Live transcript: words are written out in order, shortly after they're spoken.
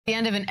The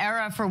end of an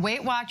era for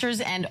Weight Watchers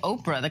and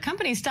Oprah. The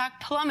company's stock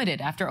plummeted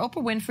after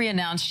Oprah Winfrey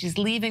announced she's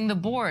leaving the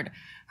board.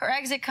 Her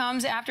exit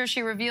comes after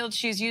she revealed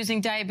she's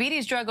using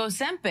diabetes drug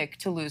Ozempic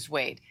to lose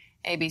weight.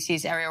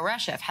 ABC's Ariel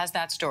Reshef has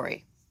that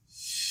story.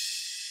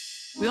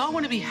 We all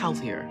want to be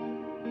healthier,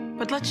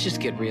 but let's just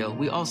get real.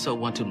 We also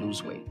want to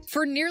lose weight.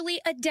 For nearly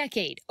a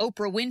decade,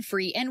 Oprah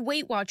Winfrey and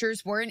Weight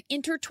Watchers were an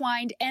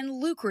intertwined and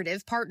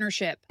lucrative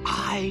partnership.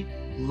 I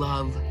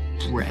love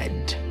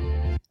bread.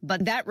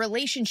 But that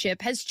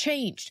relationship has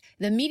changed.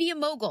 The media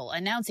mogul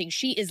announcing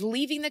she is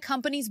leaving the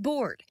company's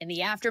board. In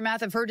the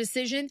aftermath of her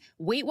decision,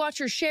 Weight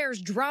Watchers shares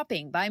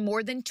dropping by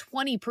more than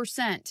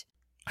 20%.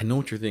 I know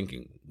what you're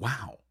thinking.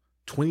 Wow,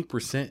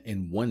 20%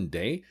 in one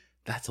day?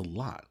 That's a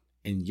lot.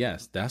 And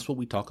yes, that's what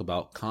we talk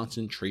about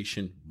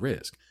concentration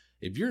risk.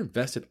 If you're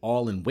invested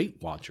all in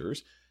Weight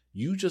Watchers,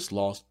 you just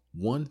lost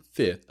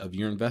 1/5 of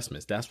your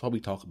investments. That's why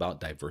we talk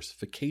about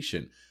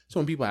diversification.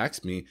 So when people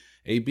ask me,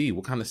 AB,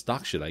 what kind of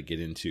stock should I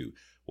get into?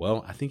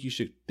 Well, I think you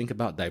should think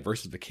about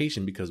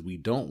diversification because we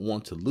don't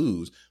want to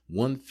lose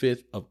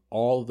 1/5 of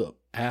all the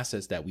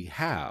assets that we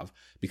have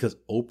because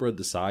Oprah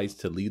decides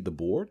to lead the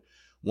board.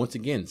 Once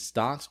again,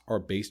 stocks are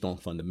based on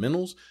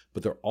fundamentals,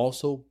 but they're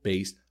also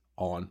based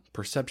on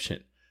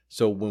perception.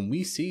 So when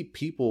we see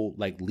people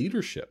like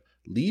leadership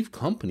leave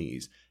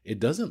companies, it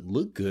doesn't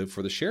look good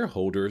for the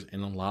shareholders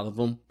and a lot of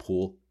them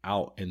pull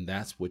out. And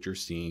that's what you're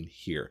seeing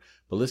here.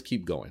 But let's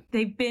keep going.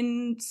 They've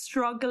been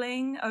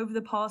struggling over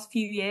the past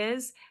few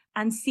years,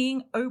 and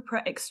seeing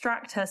Oprah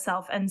extract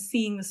herself and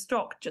seeing the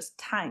stock just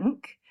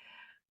tank,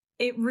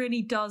 it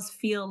really does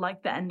feel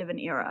like the end of an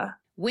era.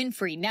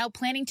 Winfrey now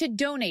planning to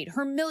donate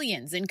her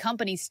millions in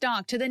company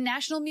stock to the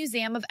National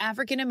Museum of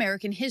African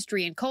American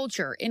History and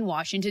Culture in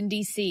Washington,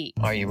 D.C.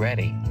 Are you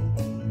ready?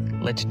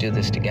 Let's do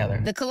this together.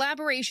 The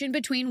collaboration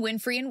between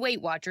Winfrey and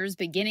Weight Watchers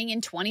beginning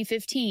in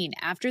 2015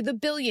 after the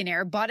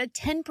billionaire bought a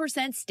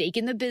 10% stake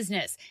in the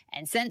business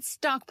and sent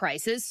stock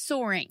prices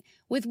soaring,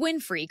 with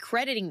Winfrey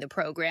crediting the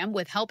program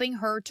with helping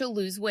her to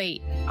lose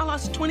weight. I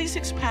lost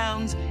 26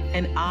 pounds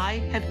and I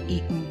have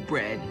eaten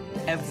bread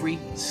every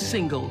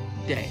single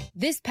day.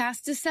 This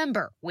past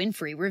December,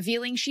 Winfrey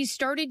revealing she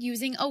started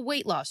using a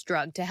weight loss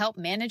drug to help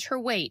manage her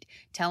weight,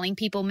 telling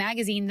People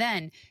magazine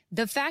then,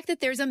 "The fact that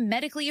there's a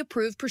medically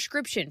approved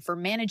prescription for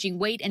managing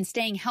weight and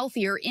staying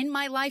healthier in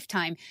my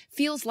lifetime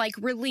feels like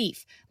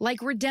relief,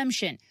 like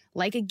redemption,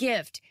 like a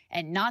gift,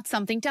 and not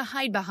something to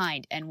hide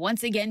behind and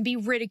once again be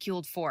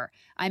ridiculed for.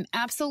 I'm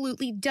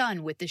absolutely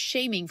done with the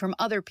shaming from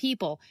other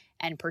people,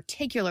 and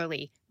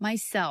particularly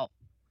myself."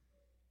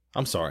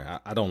 I'm sorry,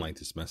 I don't like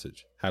this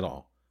message at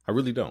all. I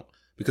really don't.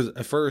 Because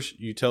at first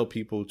you tell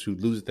people to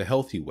lose it the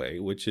healthy way,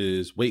 which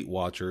is Weight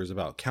Watchers,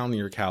 about counting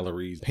your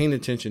calories, paying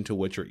attention to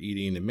what you're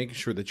eating and making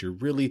sure that you're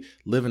really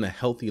living a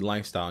healthy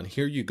lifestyle. And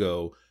here you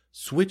go,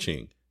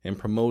 switching and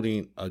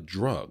promoting a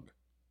drug.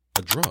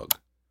 A drug.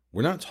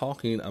 We're not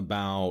talking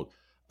about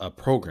a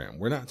program.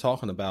 We're not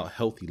talking about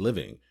healthy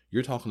living.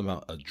 You're talking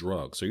about a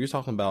drug. So you're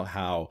talking about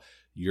how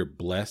you're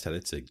blessed, that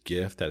it's a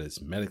gift, that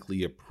it's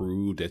medically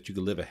approved, that you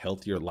can live a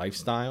healthier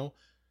lifestyle.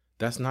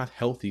 That's not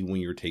healthy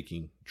when you're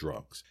taking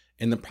drugs.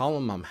 And the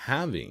problem I'm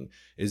having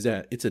is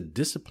that it's a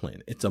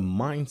discipline, it's a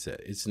mindset,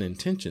 it's an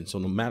intention. So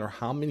no matter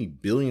how many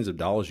billions of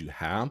dollars you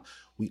have,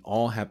 we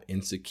all have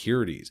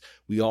insecurities.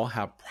 We all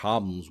have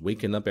problems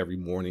waking up every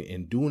morning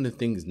and doing the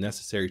things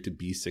necessary to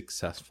be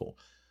successful.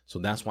 So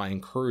that's why I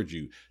encourage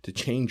you to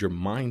change your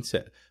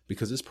mindset,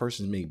 because this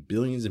person's made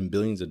billions and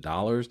billions of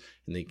dollars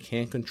and they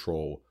can't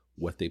control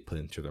what they put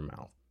into their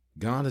mouth.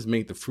 God has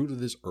made the fruit of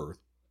this earth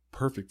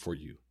perfect for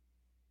you.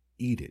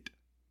 Eat it.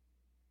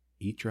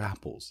 Eat your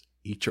apples.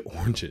 Eat your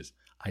oranges.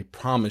 I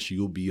promise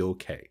you'll be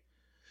okay.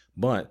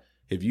 But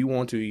if you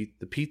want to eat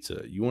the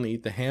pizza, you want to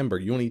eat the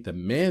hamburger, you want to eat the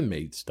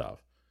man-made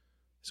stuff,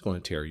 it's going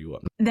to tear you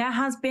up. There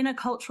has been a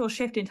cultural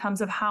shift in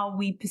terms of how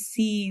we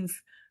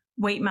perceive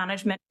weight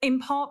management, in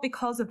part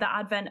because of the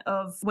advent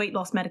of weight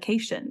loss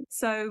medication.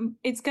 So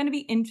it's going to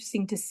be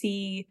interesting to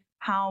see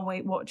how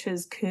Weight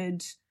Watchers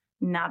could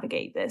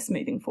navigate this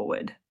moving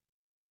forward.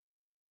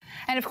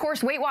 And of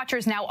course, Weight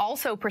Watchers now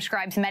also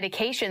prescribes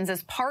medications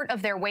as part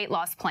of their weight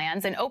loss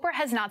plans. And Oprah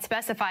has not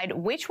specified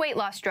which weight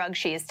loss drug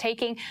she is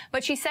taking,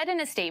 but she said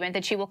in a statement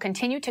that she will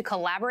continue to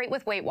collaborate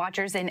with Weight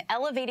Watchers in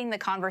elevating the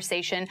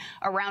conversation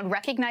around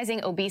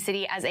recognizing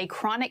obesity as a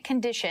chronic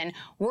condition,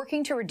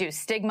 working to reduce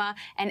stigma,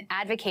 and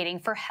advocating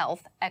for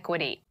health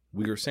equity.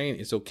 We are saying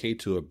it's okay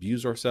to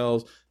abuse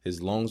ourselves as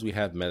long as we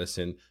have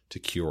medicine to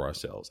cure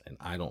ourselves. And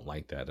I don't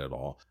like that at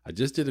all. I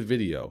just did a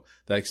video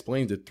that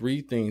explains the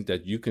 3 things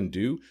that you can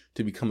do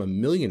to become a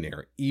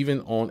millionaire,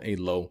 even on a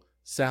low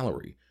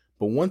salary.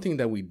 But one thing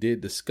that we did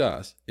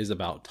discuss is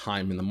about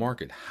time in the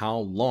market, how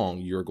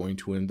long you're going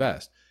to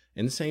invest.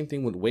 And the same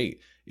thing with weight.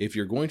 If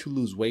you're going to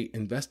lose weight,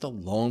 invest a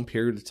long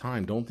period of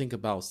time. Don't think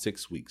about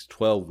 6 weeks,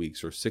 12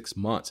 weeks, or 6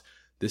 months.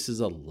 This is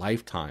a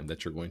lifetime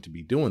that you're going to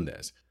be doing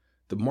this.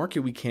 The market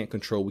we can't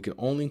control. We can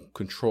only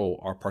control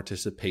our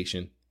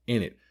participation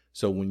in it.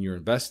 So when you're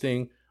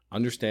investing,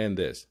 understand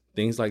this.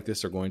 Things like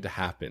this are going to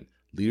happen.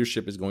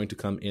 Leadership is going to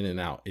come in and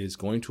out. It is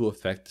going to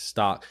affect the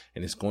stock,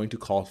 and it's going to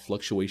cause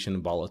fluctuation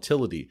and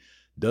volatility.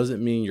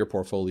 Doesn't mean your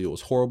portfolio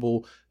is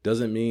horrible.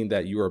 Doesn't mean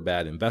that you're a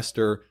bad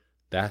investor.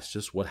 That's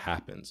just what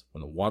happens.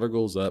 When the water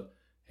goes up,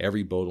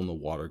 every boat on the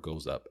water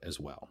goes up as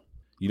well.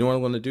 You know what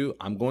I'm going to do?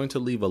 I'm going to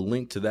leave a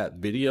link to that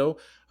video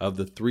of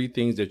the 3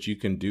 things that you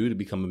can do to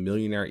become a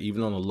millionaire,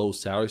 even on a low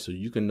salary, so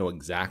you can know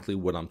exactly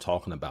what I'm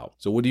talking about.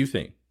 So what do you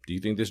think? Do you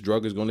think this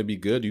drug is going to be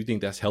good? Do you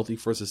think that's healthy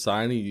for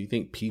society? Do you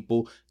think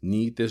people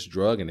need this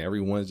drug and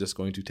everyone's just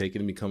going to take it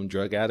and become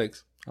drug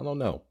addicts? I don't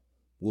know.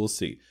 We'll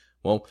see.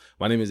 Well,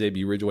 my name is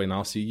A.B. Ridgeway, and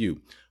I'll see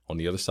you on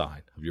the other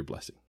side of your blessing.